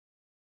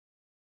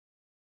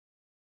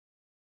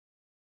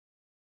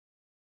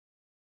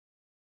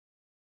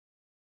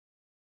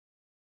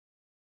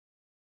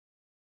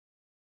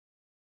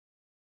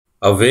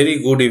A very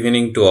good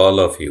evening to all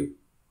of you.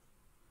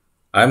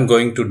 I am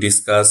going to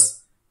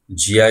discuss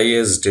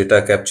GIS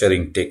data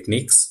capturing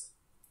techniques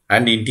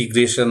and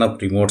integration of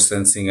remote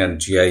sensing and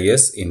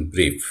GIS in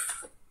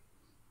brief.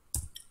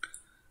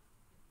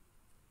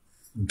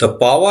 The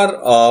power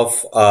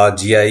of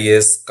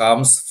GIS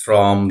comes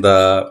from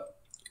the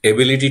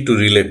ability to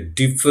relate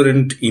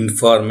different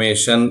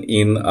information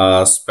in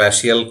a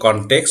spatial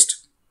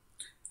context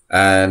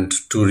and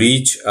to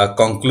reach a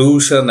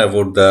conclusion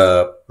about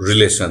the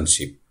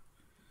relationship.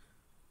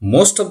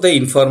 Most of the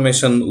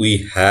information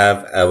we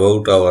have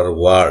about our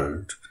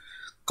world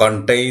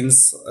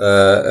contains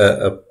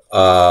a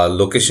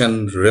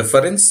location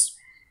reference,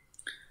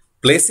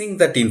 placing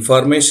that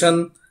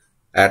information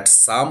at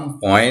some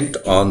point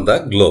on the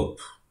globe.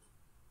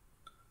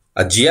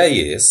 A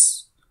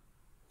GIS,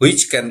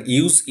 which can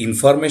use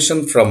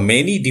information from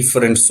many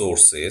different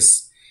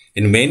sources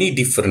in many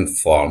different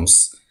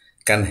forms,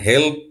 can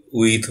help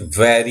with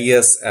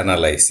various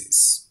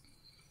analyses.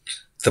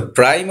 The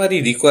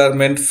primary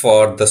requirement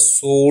for the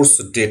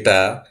source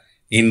data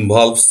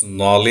involves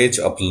knowledge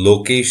of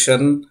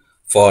location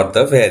for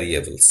the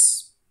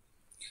variables.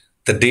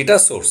 The data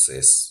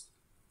sources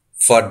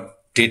for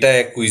data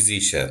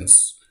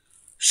acquisitions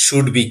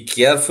should be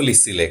carefully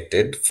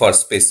selected for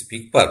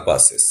specific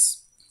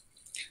purposes.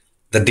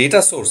 The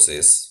data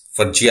sources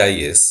for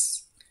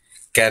GIS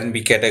can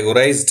be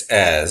categorized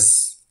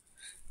as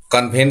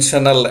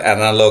conventional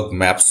analog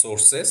map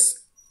sources,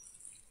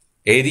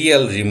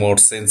 aerial remote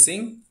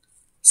sensing,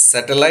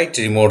 satellite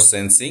remote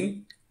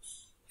sensing,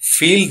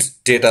 field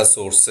data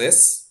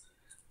sources,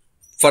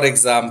 for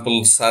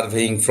example,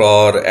 surveying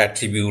for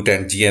attribute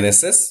and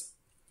GNSS,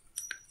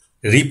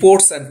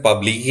 reports and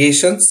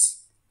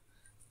publications,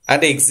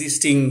 and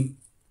existing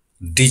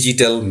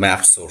digital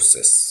map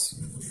sources.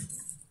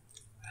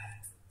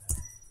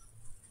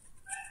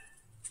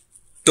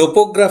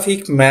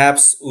 Topographic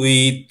maps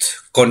with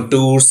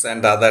contours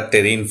and other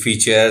terrain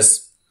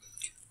features,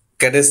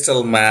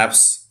 cadastral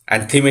maps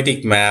and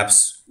thematic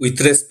maps with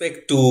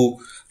respect to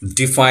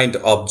defined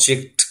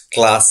object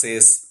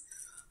classes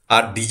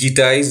are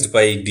digitized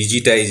by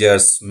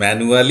digitizers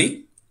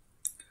manually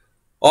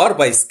or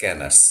by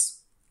scanners.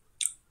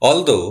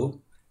 Although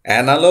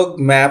analog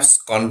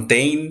maps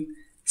contain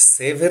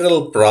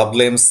several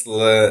problems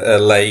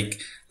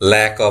like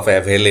lack of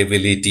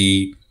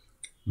availability,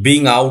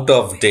 being out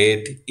of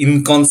date,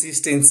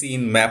 inconsistency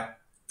in map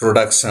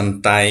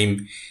production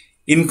time,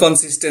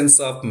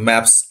 inconsistency of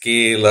map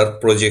scale or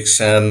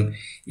projection,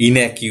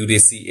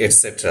 inaccuracy,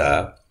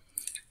 etc.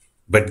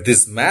 But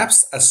these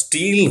maps are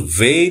still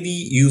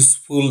very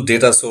useful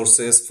data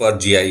sources for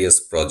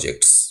GIS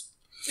projects,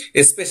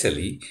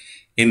 especially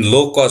in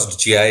low-cost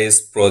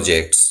GIS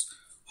projects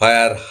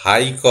where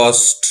high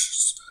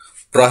costs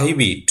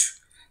prohibit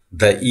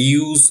the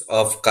use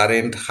of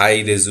current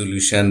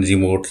high-resolution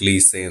remotely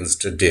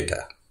sensed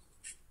data.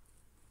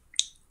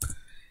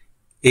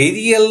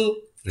 Aerial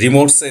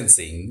remote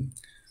sensing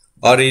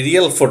or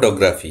aerial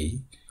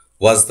photography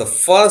was the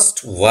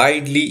first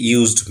widely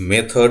used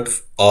method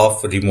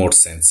of remote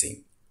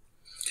sensing.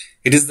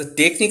 It is the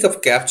technique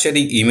of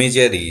capturing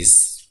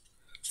imageries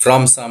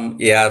from some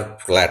air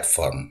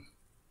platform.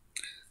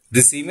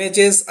 These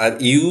images are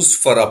used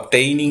for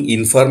obtaining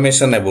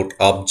information about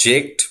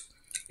object,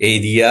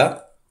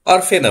 area,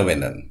 or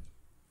phenomenon.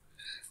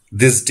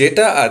 These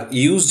data are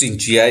used in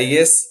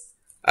GIS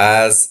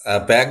as a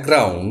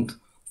background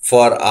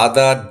for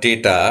other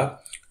data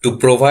to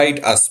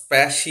provide a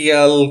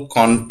spatial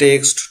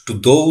context to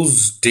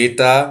those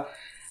data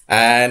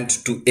and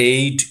to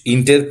aid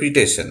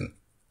interpretation.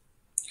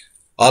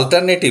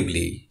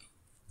 Alternatively,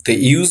 the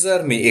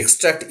user may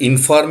extract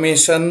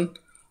information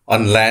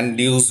on land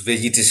use,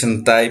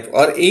 vegetation type,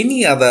 or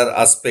any other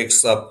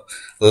aspects of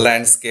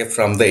landscape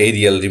from the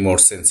aerial remote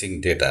sensing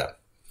data.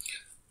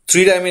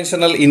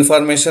 Three-dimensional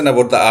information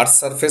about the Earth's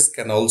surface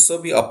can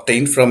also be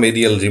obtained from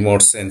aerial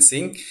remote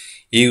sensing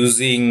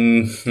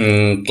using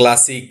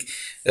classic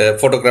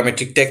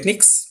photogrammetric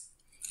techniques.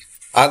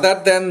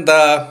 Other than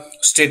the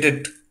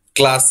stated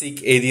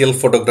classic aerial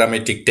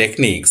photogrammetric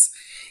techniques,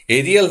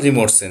 aerial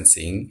remote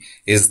sensing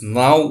is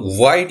now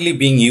widely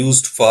being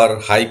used for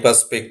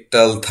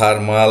hyperspectral,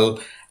 thermal,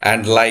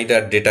 and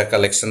LiDAR data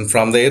collection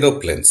from the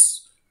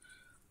aeroplanes.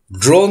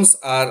 Drones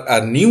are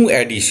a new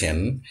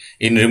addition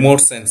in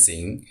remote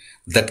sensing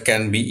that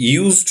can be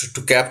used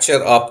to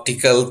capture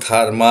optical,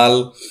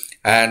 thermal,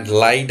 and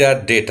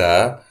LiDAR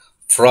data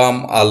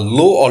from a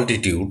low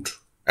altitude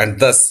and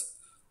thus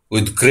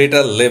with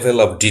greater level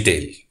of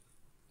detail.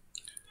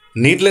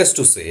 Needless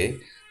to say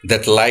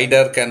that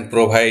LiDAR can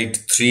provide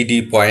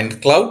 3D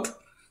point cloud.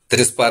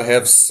 That is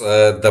perhaps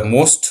the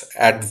most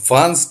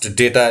advanced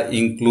data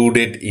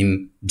included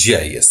in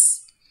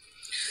GIS.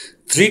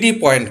 3D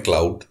point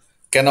cloud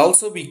can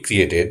also be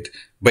created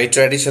by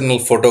traditional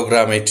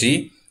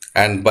photogrammetry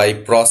and by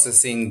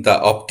processing the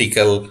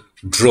optical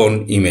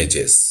drone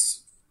images.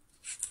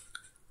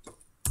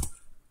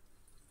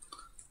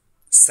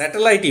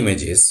 Satellite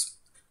images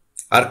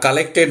are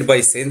collected by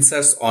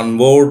sensors on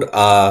board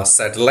a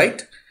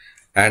satellite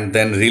and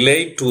then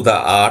relayed to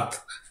the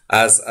Earth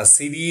as a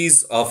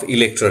series of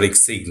electronic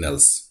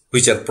signals,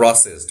 which are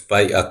processed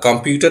by a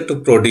computer to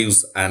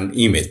produce an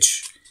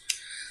image.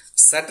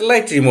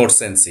 Satellite remote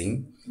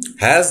sensing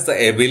has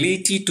the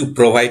ability to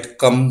provide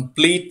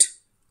complete,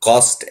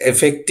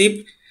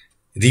 cost-effective,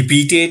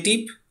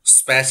 repetitive,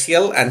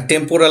 spatial and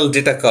temporal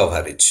data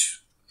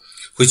coverage,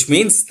 which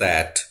means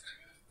that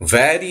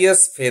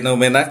various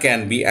phenomena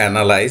can be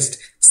analyzed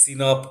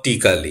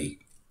synoptically,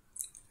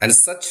 and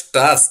such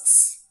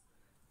tasks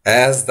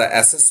as the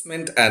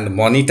assessment and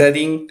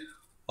monitoring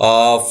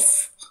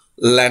of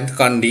land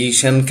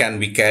condition can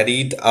be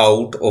carried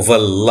out over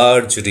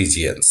large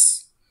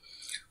regions.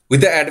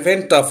 With the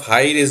advent of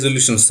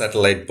high-resolution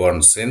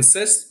satellite-borne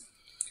sensors,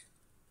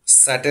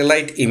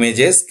 satellite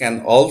images can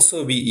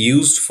also be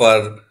used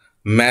for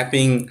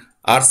mapping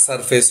Earth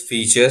surface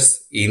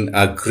features in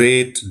a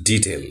great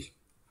detail.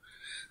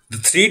 The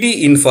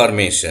 3D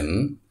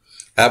information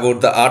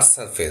about the Earth's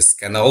surface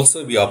can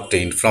also be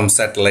obtained from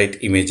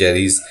satellite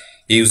imageries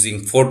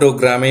using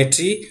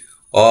photogrammetry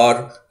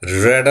or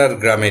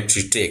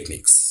radargrammetry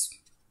techniques.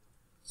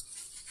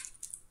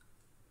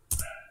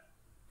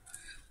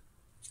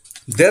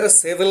 There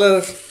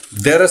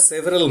are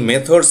several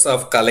methods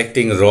of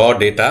collecting raw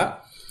data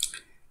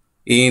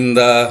in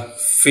the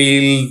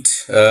field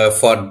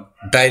for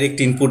direct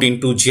input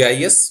into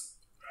GIS.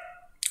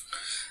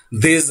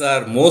 These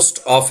are most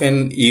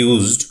often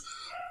used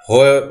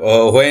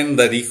when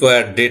the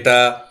required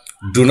data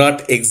do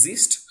not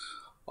exist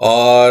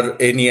or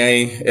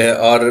any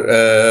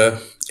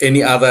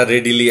other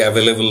readily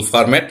available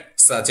format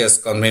such as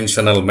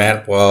conventional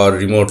map or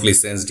remotely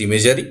sensed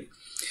imagery.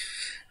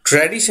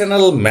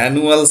 Traditional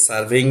manual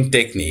surveying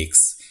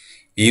techniques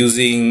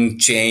using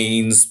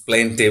chains,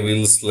 plane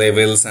tables,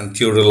 levels and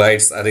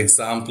theodolites are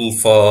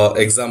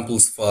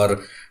examples for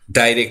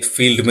direct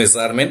field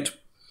measurement.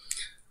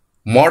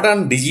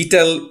 Modern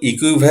digital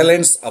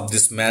equivalents of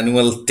these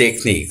manual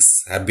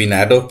techniques have been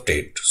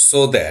adopted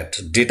so that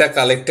data are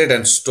collected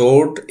and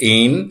stored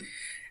in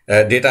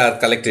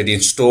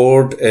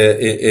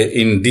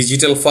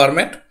digital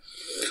format,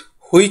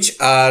 which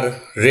are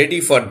ready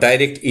for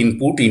direct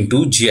input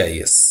into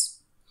GIS.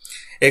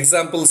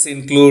 Examples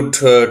include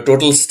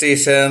total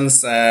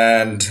stations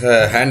and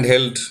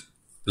handheld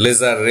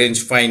laser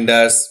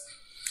rangefinders.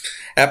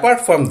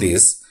 Apart from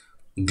this,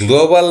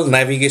 global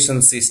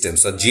navigation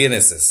systems or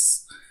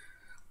GNSS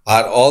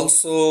are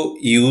also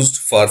used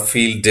for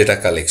field data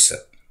collection.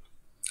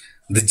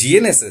 The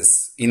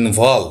GNSS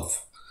involve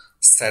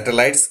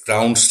satellites,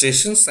 ground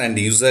stations and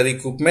user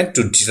equipment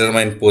to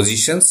determine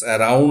positions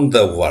around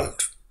the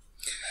world.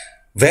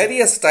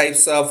 Various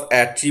types of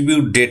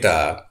attribute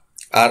data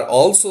are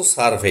also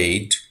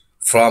surveyed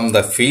from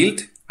the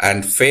field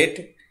and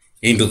fed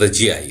into the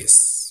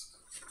GIS.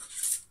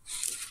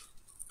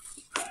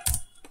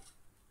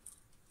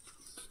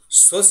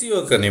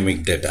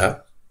 Socioeconomic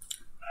data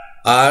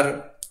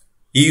are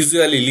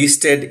usually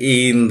listed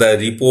in the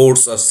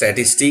reports or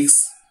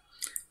statistics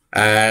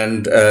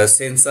and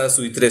census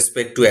with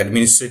respect to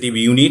administrative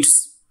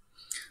units.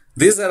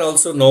 These are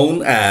also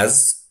known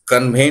as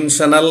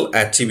conventional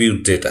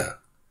attribute data.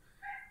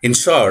 In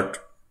short,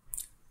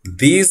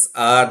 these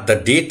are the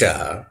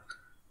data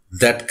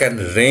that can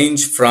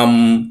range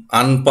from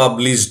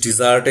unpublished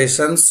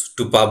dissertations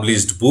to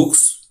published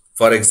books,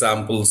 for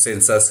example,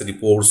 census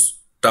reports,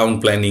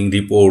 town planning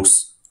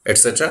reports,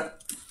 etc.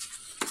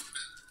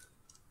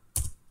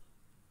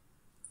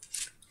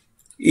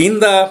 In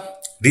the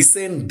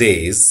recent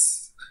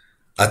days,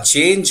 a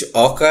change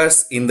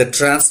occurs in the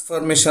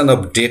transformation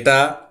of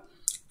data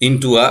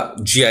into a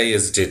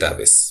GIS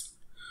database.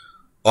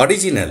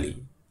 Originally,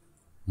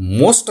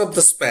 most of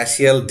the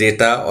spatial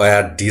data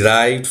were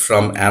derived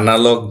from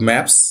analog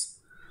maps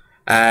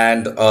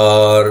and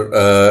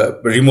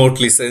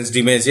remotely sensed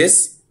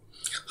images.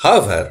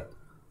 However,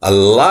 a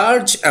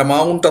large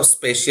amount of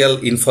spatial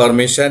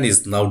information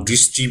is now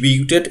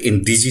distributed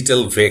in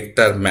digital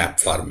vector map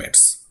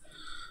formats.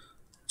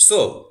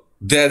 So,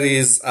 there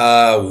is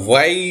a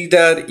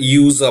wider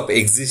use of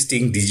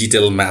existing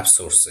digital map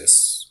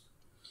sources.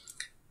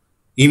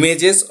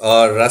 Images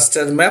or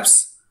raster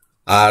maps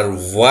are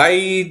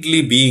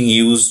widely being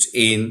used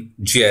in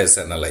GIS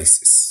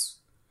analysis.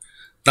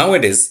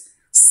 Nowadays,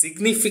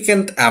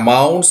 significant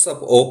amounts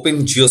of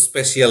open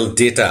geospatial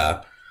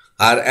data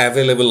are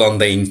available on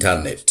the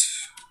internet.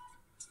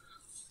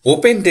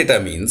 Open data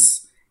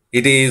means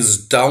it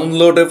is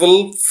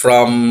downloadable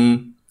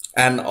from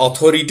an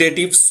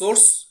authoritative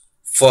source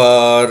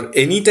for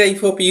any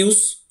type of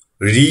use,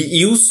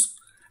 reuse,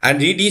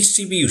 and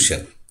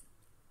redistribution.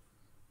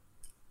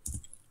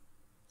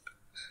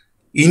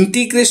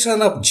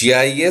 Integration of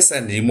GIS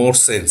and remote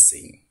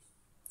sensing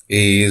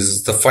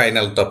is the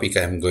final topic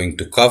I am going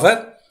to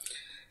cover.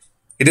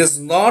 It is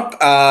not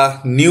a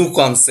new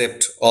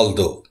concept,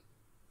 although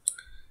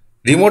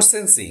remote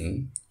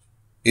sensing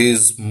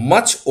is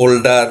much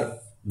older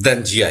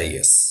than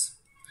GIS.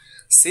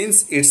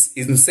 Since its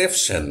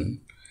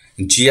inception,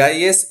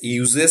 GIS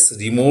uses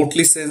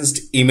remotely sensed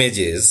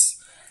images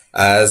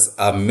as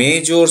a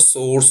major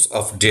source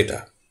of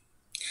data.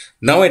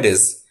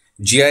 Nowadays,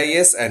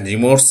 GIS and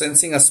remote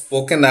sensing are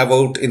spoken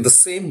about in the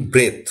same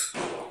breath,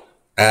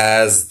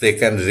 as they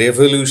can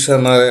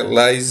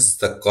revolutionize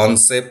the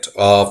concept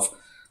of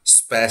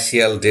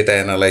spatial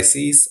data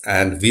analysis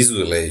and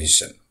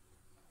visualization.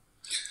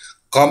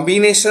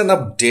 Combination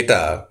of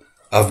data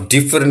of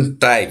different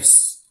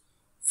types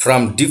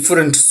from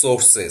different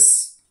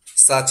sources,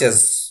 such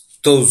as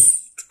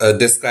those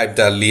described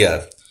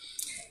earlier,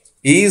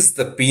 is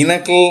the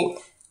pinnacle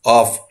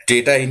of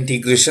data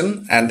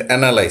integration and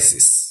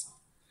analysis.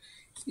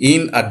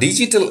 In a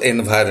digital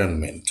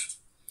environment,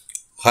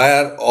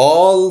 where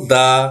all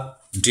the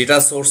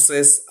data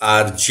sources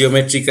are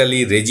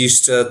geometrically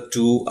registered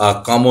to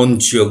a common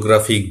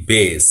geographic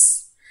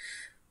base,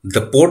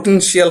 the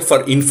potential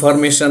for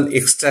information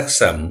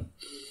extraction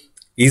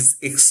is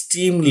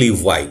extremely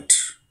wide.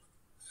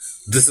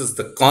 This is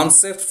the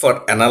concept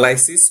for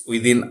analysis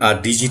within a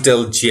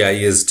digital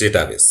GIS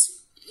database.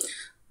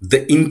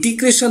 The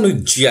integration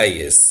with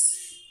GIS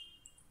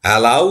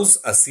allows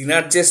a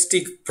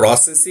synergistic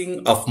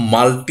processing of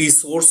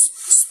multi-source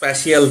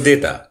spatial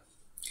data.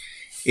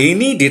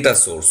 Any data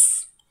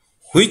source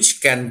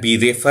which can be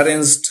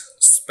referenced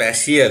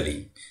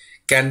spatially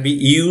can be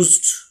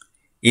used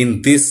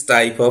in this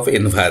type of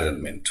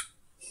environment.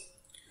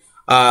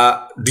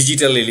 A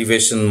digital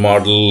elevation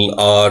model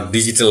or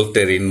digital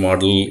terrain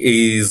model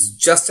is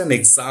just an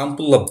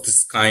example of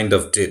this kind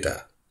of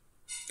data.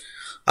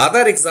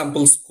 Other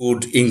examples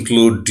could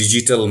include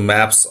digital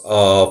maps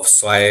of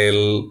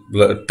soil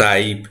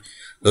type,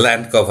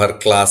 land cover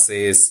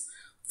classes,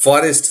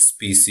 forest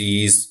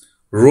species,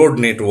 road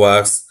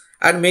networks,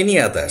 and many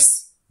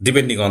others,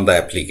 depending on the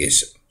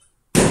application.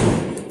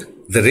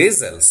 The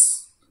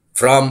results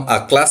from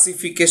a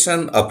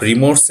classification of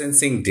remote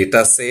sensing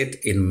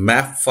dataset in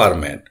map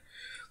format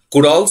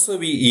could also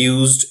be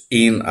used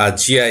in a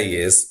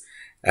GIS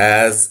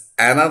as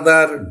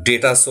another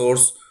data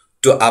source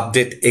to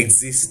update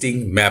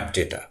existing map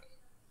data.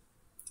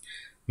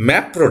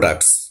 Map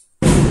products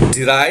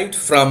derived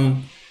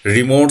from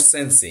remote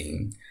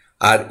sensing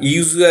are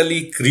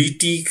usually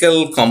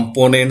critical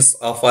components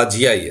of a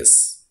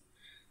GIS.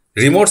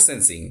 Remote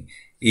sensing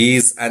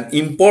is an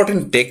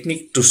important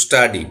technique to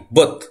study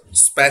both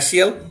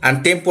spatial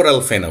and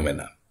temporal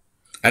phenomena,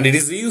 and it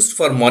is used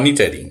for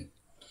monitoring.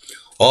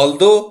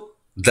 Although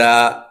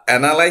the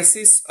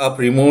analysis of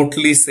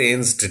remotely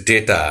sensed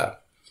data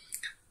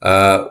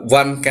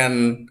one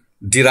can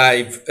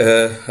derive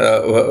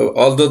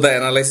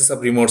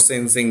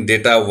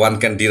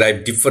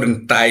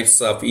different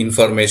types of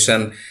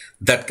information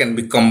that can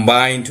be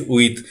combined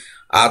with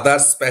other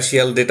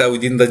spatial data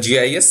within the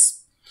GIS.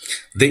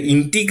 The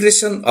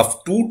integration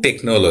of two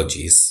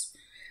technologies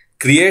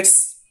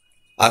creates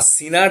a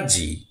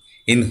synergy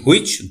in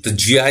which the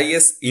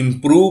GIS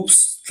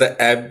improves the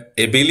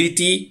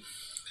ability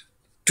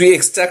to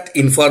extract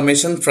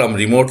information from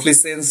remotely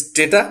sensed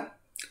data,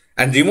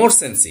 and remote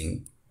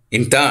sensing,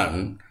 in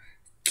turn,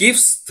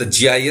 keeps the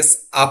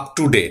GIS up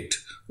to date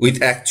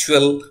with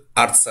actual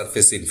Earth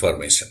surface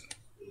information.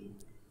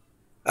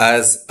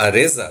 As a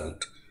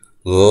result,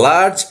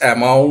 large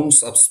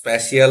amounts of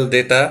spatial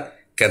data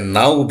can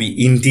now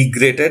be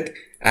integrated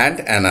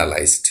and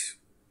analyzed.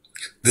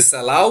 This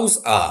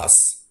allows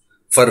us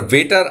for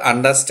better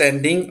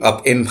understanding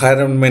of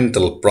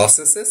environmental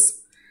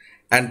processes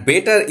and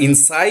better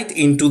insight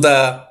into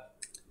the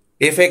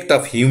effect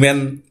of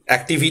human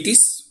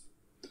activities.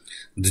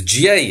 The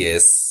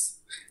GIS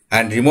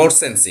and remote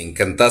sensing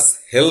can thus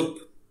help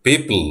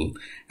people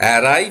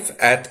arrive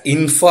at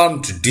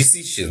informed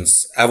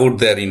decisions about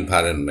their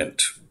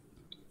environment.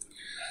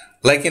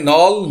 Like in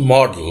all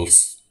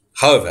models,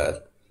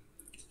 however,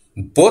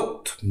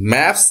 both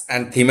maps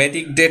and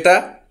thematic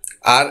data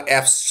are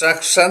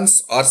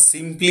abstractions or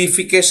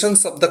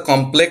simplifications of the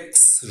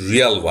complex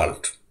real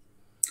world.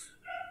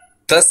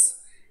 Thus,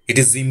 it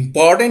is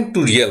important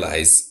to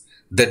realize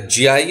that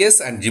GIS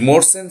and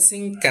remote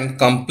sensing can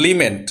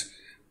complement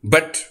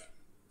but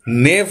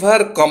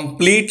never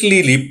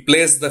completely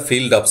replace the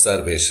field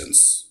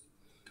observations.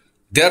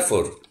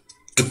 Therefore,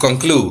 to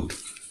conclude,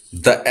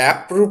 the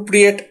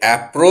appropriate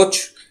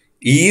approach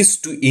is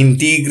to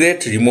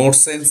integrate remote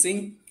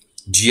sensing,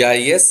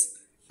 GIS,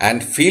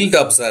 and field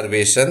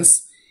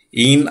observations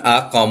in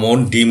a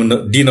common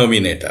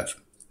denominator,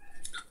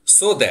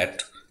 so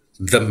that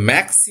the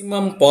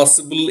maximum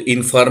possible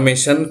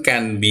information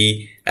can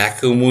be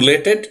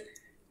accumulated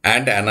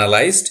and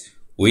analyzed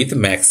with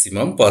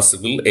maximum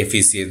possible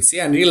efficiency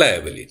and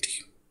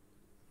reliability.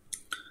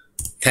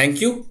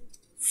 Thank you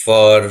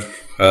for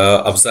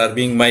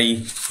observing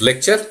my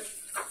lecture.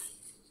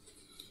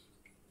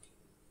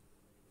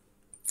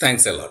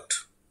 Thanks a lot.